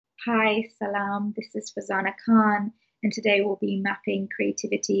Hi, Salam. This is Fazana Khan, and today we'll be mapping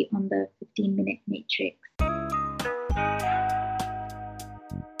creativity on the 15-minute matrix.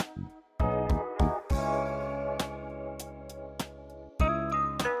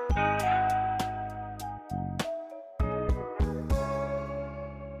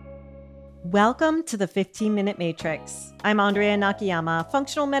 Welcome to the 15-Minute Matrix. I'm Andrea Nakayama,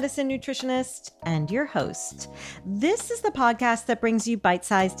 functional medicine nutritionist and your host. This is the podcast that brings you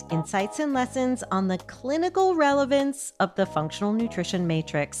bite-sized insights and lessons on the clinical relevance of the functional nutrition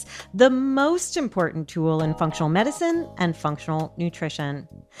matrix, the most important tool in functional medicine and functional nutrition.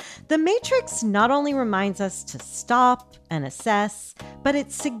 The matrix not only reminds us to stop and assess, but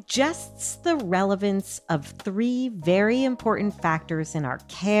it suggests the relevance of three very important factors in our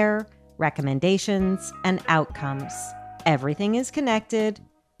care, recommendations, and outcomes. Everything is connected.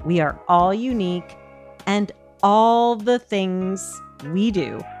 We are all unique, and all the things we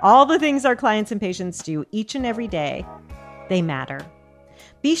do, all the things our clients and patients do each and every day, they matter.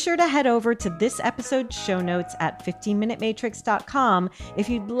 Be sure to head over to this episode's show notes at 15minutematrix.com if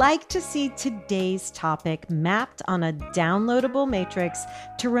you'd like to see today's topic mapped on a downloadable matrix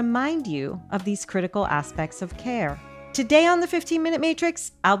to remind you of these critical aspects of care. Today on the 15-Minute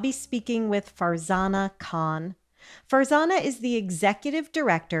Matrix, I'll be speaking with Farzana Khan. Farzana is the executive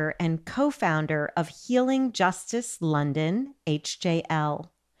director and co-founder of Healing Justice London, HJL.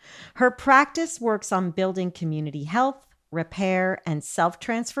 Her practice works on building community health, repair, and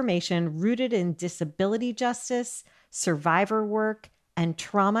self-transformation rooted in disability justice, survivor work, and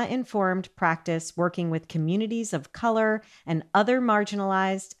trauma-informed practice working with communities of color and other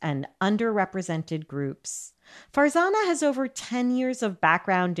marginalized and underrepresented groups. Farzana has over 10 years of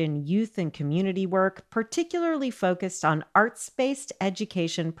background in youth and community work, particularly focused on arts-based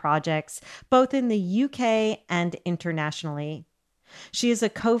education projects, both in the UK and internationally. She is a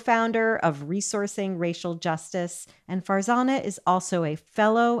co-founder of Resourcing Racial Justice, and Farzana is also a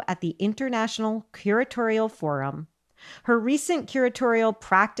fellow at the International Curatorial Forum. Her recent curatorial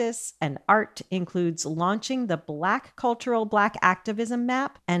practice and art includes launching the Black Cultural Black Activism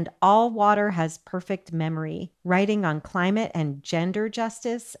Map and All Water Has Perfect Memory, writing on climate and gender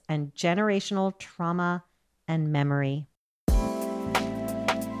justice and generational trauma and memory.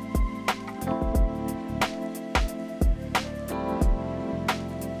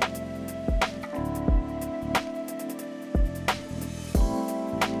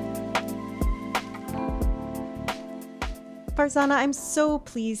 Farzana, I'm so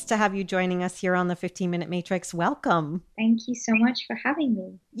pleased to have you joining us here on the 15-Minute Matrix. Welcome. Thank you so much for having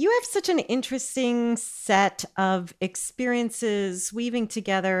me. You have such an interesting set of experiences weaving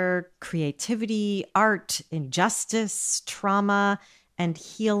together creativity, art, injustice, trauma, and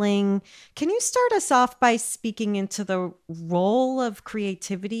healing. Can you start us off by speaking into the role of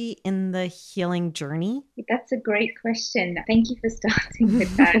creativity in the healing journey? That's a great question. Thank you for starting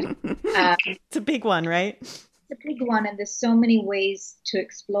with that. It's a big one, right? A big one, and there's so many ways to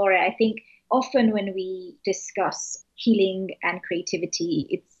explore it. I think often when we discuss healing and creativity,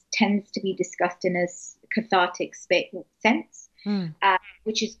 it tends to be discussed in a cathartic sense,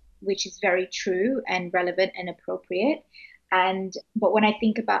 which is very true and relevant and appropriate. But when I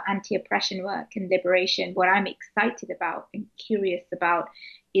think about anti-oppression work and liberation, what I'm excited about and curious about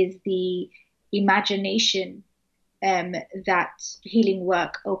is the imagination that healing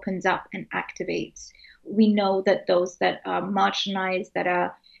work opens up and activates. We know that those that are marginalized, that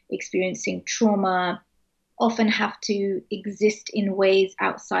are experiencing trauma, often have to exist in ways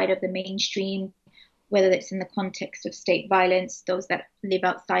outside of the mainstream, whether it's in the context of state violence. Those that live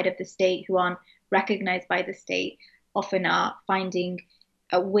outside of the state who aren't recognized by the state often are finding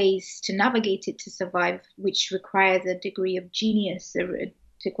ways to navigate it to survive, which requires a degree of genius,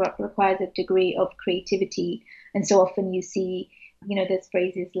 requires a degree of creativity. And so often you see, there's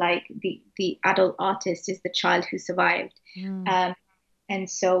phrases like the adult artist is the child who survived. And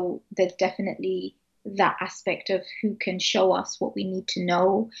so there's definitely that aspect of who can show us what we need to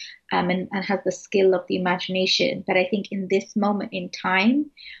know, and has the skill of the imagination. But I think in this moment in time,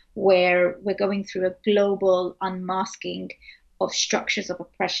 where we're going through a global unmasking of structures of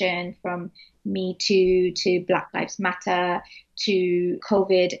oppression, from Me Too to Black Lives Matter to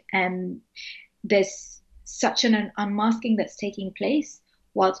COVID, there's such an unmasking that's taking place,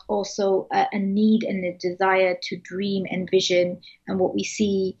 whilst also a need and a desire to dream and vision. And what we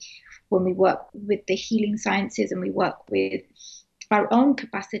see when we work with the healing sciences and we work with our own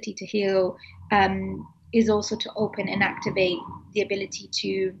capacity to heal, is also to open and activate the ability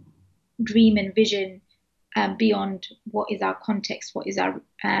to dream and vision beyond what is our context, what is our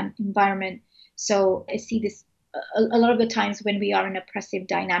environment. So I see this a lot of the times when we are in oppressive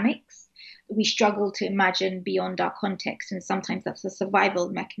dynamics, we struggle to imagine beyond our context. And sometimes that's a survival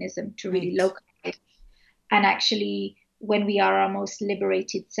mechanism to really Right. localize. And actually, when we are our most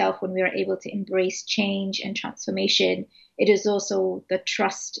liberated self, when we are able to embrace change and transformation, it is also the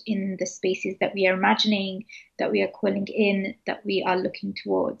trust in the spaces that we are imagining, that we are calling in, that we are looking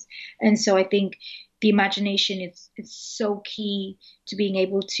towards. And so I think the imagination is so key to being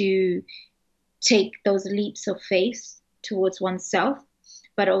able to take those leaps of faith towards oneself,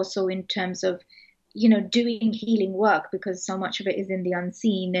 but also in terms of, doing healing work, because so much of it is in the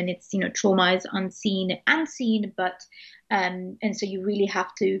unseen, and it's, trauma is unseen and seen, but and so you really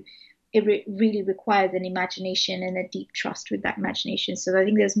have to, really requires an imagination and a deep trust with that imagination. So I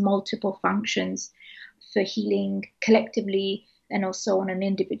think there's multiple functions for healing collectively and also on an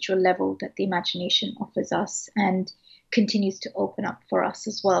individual level that the imagination offers us and continues to open up for us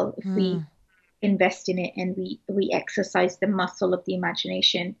as well if we Mm. invest in it and we exercise the muscle of the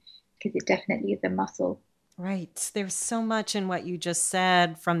imagination, because it definitely is a muscle. Right. There's so much in what you just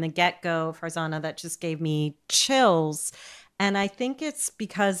said from the get go, Farzana, that just gave me chills. And I think it's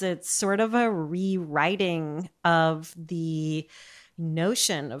because it's sort of a rewriting of the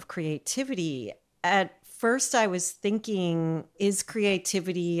notion of creativity. At first, I was thinking, is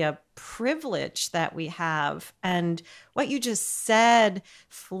creativity a privilege that we have? And what you just said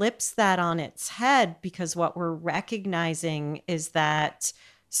flips that on its head, because what we're recognizing is that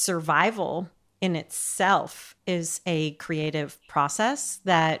survival in itself is a creative process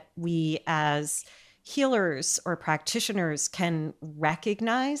that we as healers or practitioners can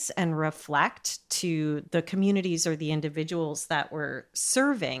recognize and reflect to the communities or the individuals that we're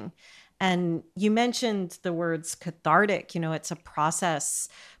serving. And you mentioned the words cathartic, it's a process,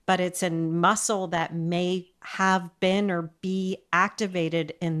 but it's a muscle that may have been or be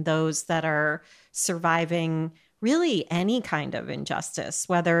activated in those that are surviving really any kind of injustice,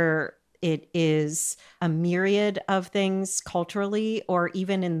 whether it is a myriad of things culturally or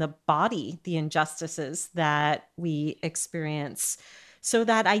even in the body, the injustices that we experience. So,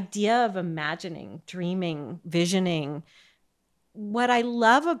 that idea of imagining, dreaming, visioning, what I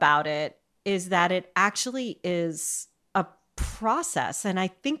love about it is that it actually is a process. And I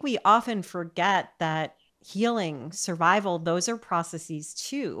think we often forget that healing, survival, those are processes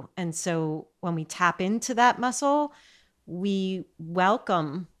too. And so when we tap into that muscle, we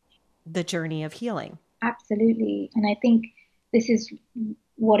welcome the journey of healing. Absolutely. And I think this is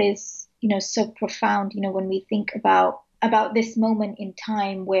what is, so profound, when we think about this moment in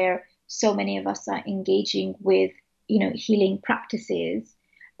time where so many of us are engaging with, healing practices.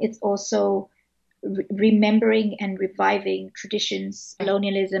 It's also remembering and reviving traditions.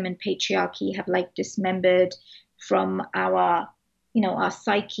 Colonialism and patriarchy have like dismembered from our, our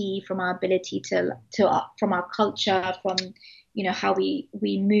psyche, from our ability from our culture, from, how we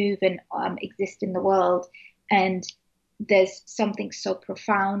move and exist in the world. And there's something so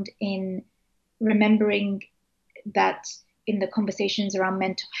profound in remembering that in the conversations around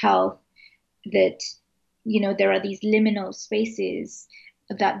mental health, that, there are these liminal spaces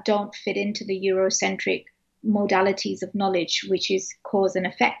that don't fit into the Eurocentric modalities of knowledge, which is cause and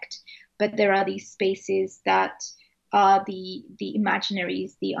effect. But there are these spaces that are the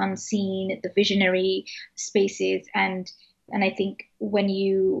imaginaries, the unseen, the visionary spaces. And I think when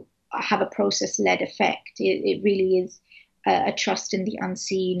you have a process-led effect, it really is a trust in the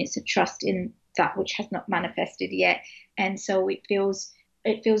unseen. It's a trust in that which has not manifested yet. And so it feels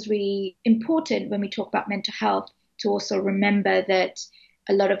really important when we talk about mental health to also remember that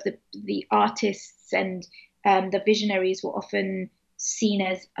a lot of the artists and the visionaries were often seen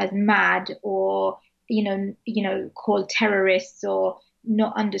as mad, or called terrorists, or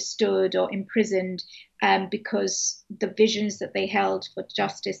not understood or imprisoned, because the visions that they held for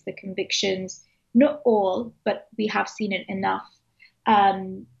justice, the convictions, not all, but we have seen it enough,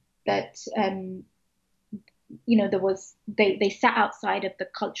 that there was they sat outside of the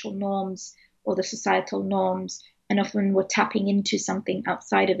cultural norms or the societal norms, and often were tapping into something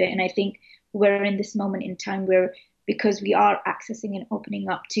outside of it. And I think we're in this moment in time where, because we are accessing and opening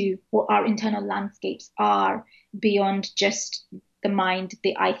up to what our internal landscapes are beyond just the mind,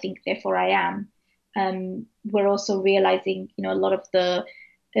 the I think, therefore I am, we're also realizing, a lot of the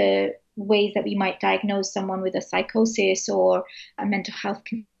ways that we might diagnose someone with a psychosis or a mental health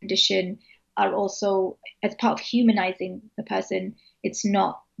condition are also, as part of humanizing the person. It's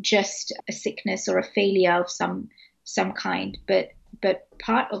not just a sickness or a failure of some kind, but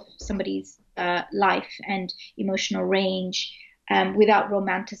part of somebody's life and emotional range, without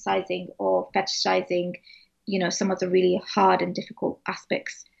romanticizing or fetishizing, some of the really hard and difficult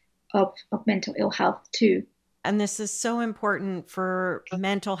aspects of mental ill health too. And this is so important for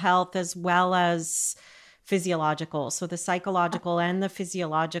mental health as well as physiological. So the psychological and the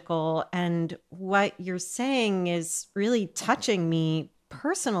physiological. And what you're saying is really touching me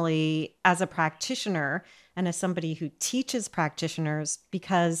personally as a practitioner and as somebody who teaches practitioners,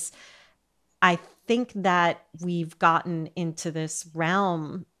 because I think that we've gotten into this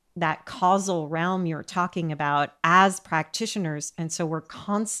realm, that causal realm you're talking about as practitioners. And so we're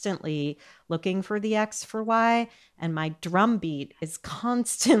constantly looking for the X for Y. And my drumbeat is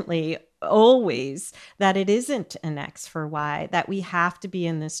constantly, always, that it isn't an X for Y, that we have to be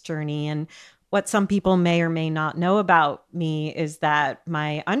in this journey. And what some people may or may not know about me is that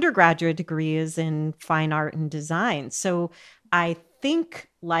my undergraduate degree is in fine art and design. So I think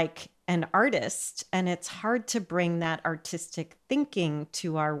like an artist, and it's hard to bring that artistic thinking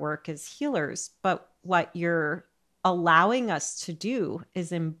to our work as healers. But what you're allowing us to do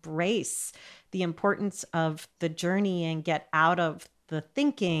is embrace the importance of the journey and get out of the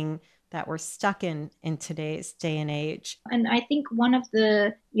thinking that we're stuck in today's day and age. And I think one of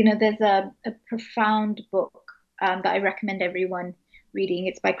there's a profound book that I recommend everyone reading.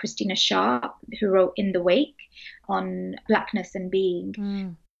 It's by Christina Sharp, who wrote In the Wake on Blackness and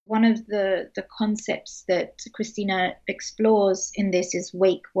Being. One of the concepts that Christina explores in this is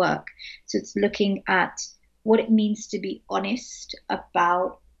wake work. So it's looking at what it means to be honest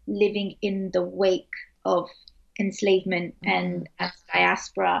about living in the wake of enslavement and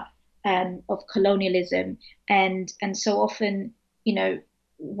diaspora, of colonialism, and so often,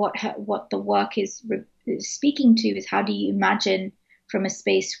 what the work is speaking to is, how do you imagine from a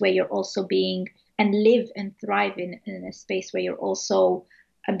space where you're also being and live and thrive in a space where you're also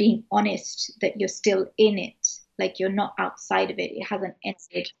being honest that you're still in it, like you're not outside of it, it hasn't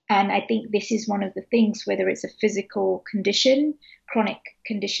ended. And I think this is one of the things, whether it's a physical condition, chronic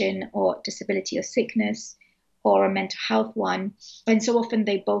condition, or disability or sickness, or a mental health one, and so often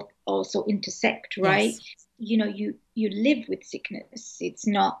they both also intersect, right? Yes. You live with sickness. It's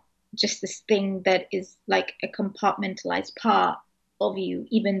not just this thing that is like a compartmentalized part of you,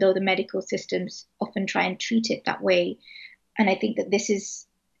 even though the medical systems often try and treat it that way. And I think that this is,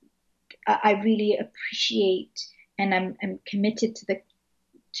 I really appreciate, and I'm committed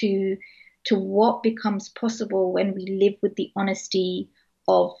to what becomes possible when we live with the honesty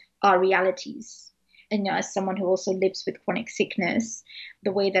of our realities. And as someone who also lives with chronic sickness,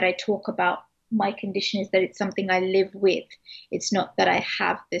 the way that I talk about my condition is that it's something I live with. It's not that I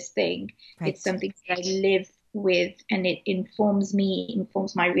have this thing. Right. It's something that I live with, and it informs me,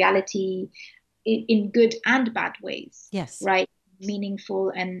 informs my reality in good and bad ways. Yes. Right.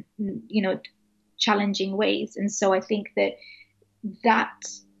 Meaningful and, challenging ways. And so I think that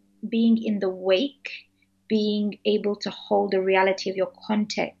being in the wake, being able to hold the reality of your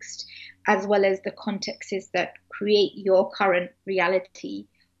context, as well as the contexts that create your current reality,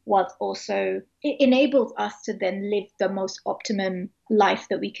 whilst also it enables us to then live the most optimum life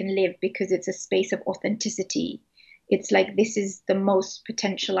that we can live, because it's a space of authenticity. It's like, this is the most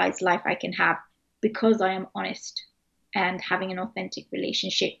potentialized life I can have because I am honest and having an authentic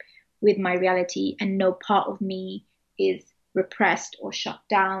relationship with my reality, and no part of me is repressed or shut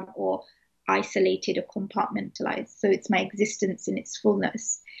down or isolated or compartmentalized. So it's my existence in its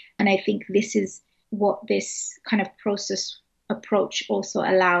fullness. And I think this is what this kind of process approach also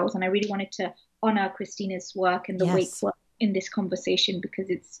allows. And I really wanted to honor Christina's work and the Yes. wake work in this conversation, because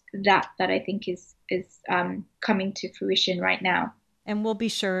it's that I think is coming to fruition right now. And we'll be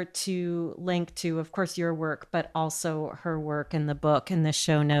sure to link to, of course, your work, but also her work in the book in the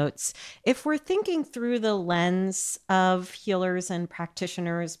show notes. If we're thinking through the lens of healers and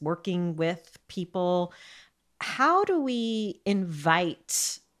practitioners working with people, how do we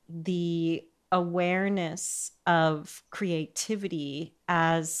invite the awareness of creativity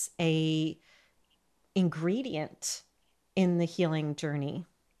as a ingredient in the healing journey?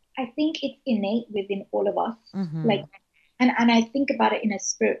 I think it's innate within all of us. Mm-hmm. And I think about it in a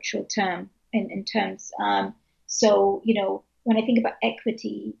spiritual term, in terms. So, when I think about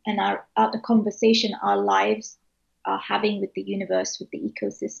equity and the conversation our lives are having with the universe, with the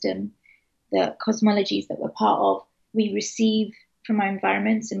ecosystem, the cosmologies that we're part of, we receive from our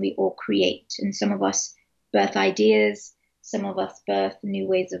environments and we all create. And some of us birth ideas, some of us birth new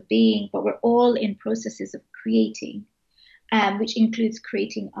ways of being, but we're all in processes of creating, which includes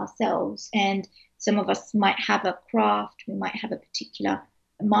creating ourselves. And some of us might have a craft, we might have a particular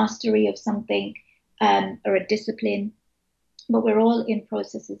mastery of something, or a discipline, but we're all in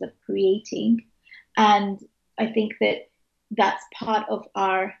processes of creating. And I think that that's part of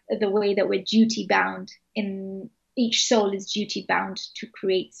the way that we're duty bound in each soul is duty bound to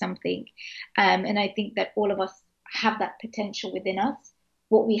create something. And I think that all of us have that potential within us.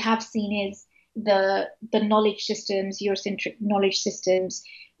 What we have seen is the knowledge systems, Eurocentric knowledge systems,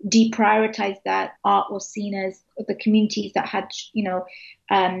 deprioritize that. Art was seen as the communities that had,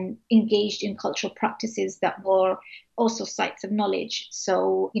 engaged in cultural practices that were also sites of knowledge.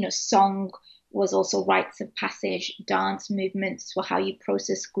 So, song was also rites of passage, dance movements were how you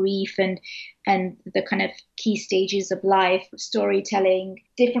process grief and the kind of key stages of life, storytelling,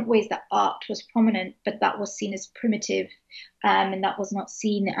 different ways that art was prominent, but that was seen as primitive, and that was not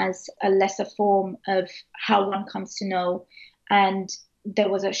seen as a lesser form of how one comes to know. And there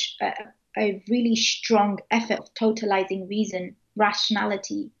was a really strong effort of totalizing reason,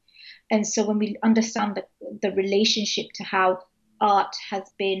 rationality. And so when we understand the relationship to how art has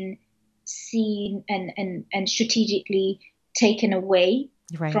been seen and strategically taken away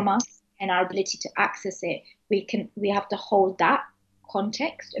from us and our ability to access it, we have to hold that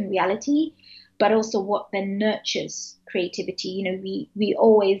context and reality, but also what then nurtures creativity. We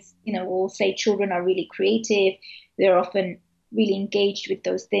always, will say children are really creative. They're often really engaged with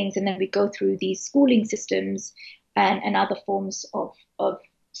those things. And then we go through these schooling systems and other forms of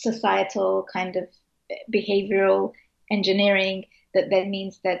societal kind of behavioral engineering that then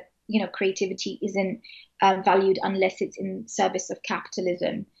means that creativity isn't valued unless it's in service of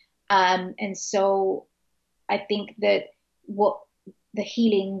capitalism. And so I think that what the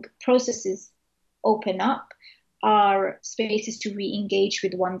healing processes open up are spaces to re-engage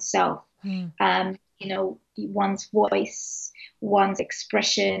with oneself. One's voice, one's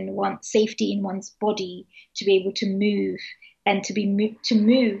expression, one's safety in one's body, to be able to move and to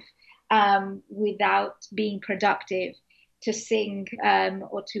move without being productive, to sing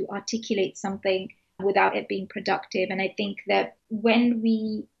or to articulate something without it being productive. And I think that when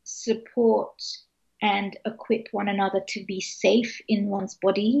we support and equip one another to be safe in one's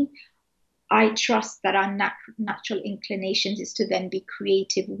body, I trust that our natural inclinations is to then be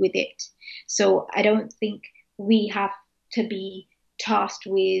creative with it. So I don't think we have to be tasked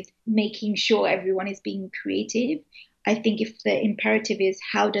with making sure everyone is being creative. I think if the imperative is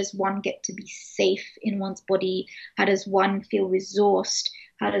how does one get to be safe in one's body? How does one feel resourced?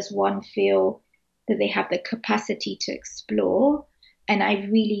 How does one feel that they have the capacity to explore? And I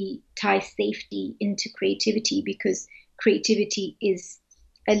really tie safety into creativity, because creativity is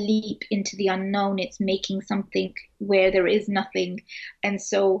a leap into the unknown. It's making something where there is nothing. And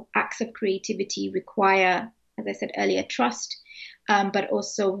so acts of creativity require, as I said earlier, trust, but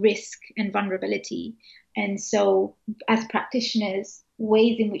also risk and vulnerability. And so as practitioners,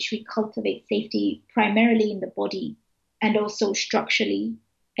 ways in which we cultivate safety primarily in the body and also structurally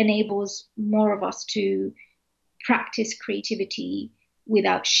enables more of us to practice creativity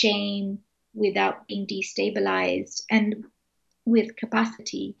without shame, without being destabilized, and with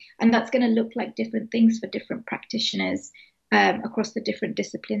capacity. And that's going to look like different things for different practitioners across the different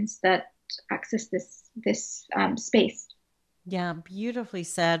disciplines that access this space. Yeah, beautifully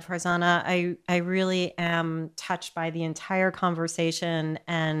said, Farzana. I really am touched by the entire conversation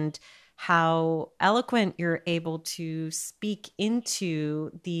and how eloquent you're able to speak into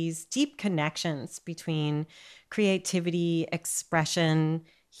these deep connections between creativity, expression,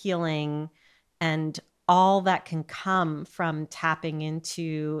 healing, and all that can come from tapping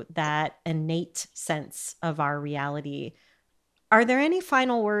into that innate sense of our reality. Are there any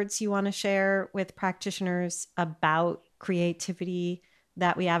final words you want to share with practitioners about creativity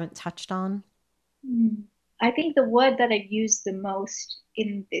that we haven't touched on? I think the word that I've used the most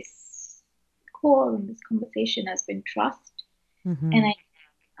in this call, in this conversation, has been trust. Mm-hmm.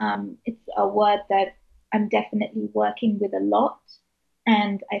 And it's a word that I'm definitely working with a lot.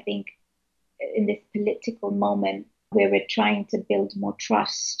 And I think in this political moment where we're trying to build more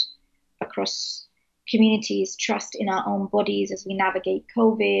trust across communities, trust in our own bodies as we navigate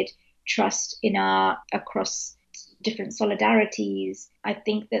COVID, trust in across different solidarities, I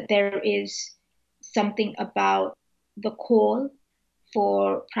think that there is something about the call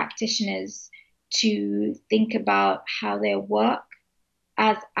for practitioners to think about how their work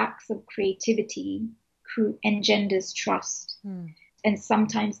as acts of creativity engenders trust. And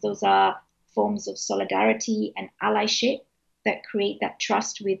sometimes those are forms of solidarity and allyship that create that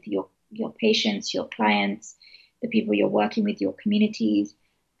trust with your patients, your clients, the people you're working with, your communities.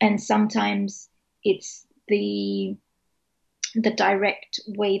 And sometimes it's the direct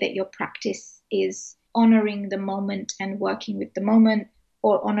way that your practice is honoring the moment and working with the moment,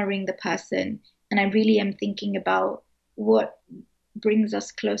 or honoring the person. And I really am thinking about what brings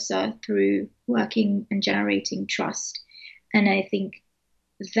us closer through working and generating trust. And I think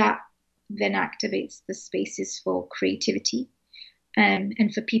that then activates the spaces for creativity, and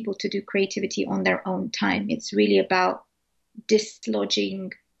for people to do creativity on their own time. It's really about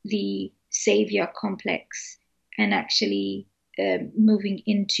dislodging the savior complex and actually moving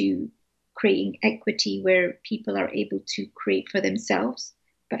into creating equity where people are able to create for themselves,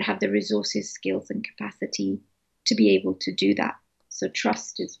 but have the resources, skills, and capacity to be able to do that. So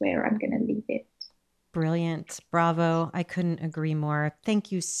trust is where I'm going to leave it. Brilliant. Bravo. I couldn't agree more.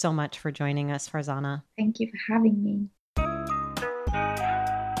 Thank you so much for joining us, Farzana. Thank you for having me.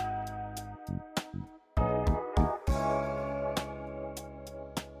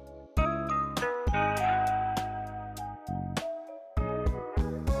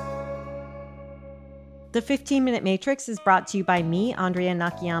 The 15-Minute Matrix is brought to you by me, Andrea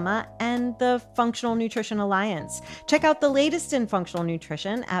Nakayama, and the Functional Nutrition Alliance. Check out the latest in functional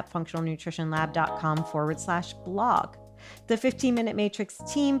nutrition at functionalnutritionlab.com/blog. The 15-Minute Matrix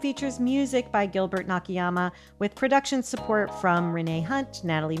team features music by Gilbert Nakayama with production support from Renee Hunt,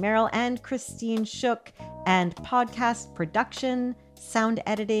 Natalie Merrill, and Christine Shook, and podcast production, sound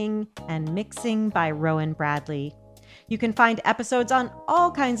editing, and mixing by Rowan Bradley. You can find episodes on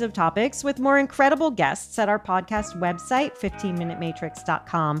all kinds of topics with more incredible guests at our podcast website,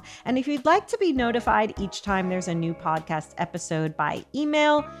 15minutematrix.com. And if you'd like to be notified each time there's a new podcast episode by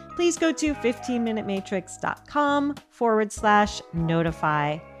email, please go to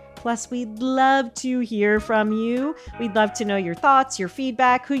 15minutematrix.com/notify. Plus, we'd love to hear from you. We'd love to know your thoughts, your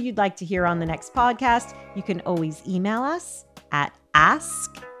feedback, who you'd like to hear on the next podcast. You can always email us at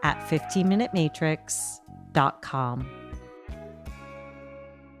ask@15minutematrix.com.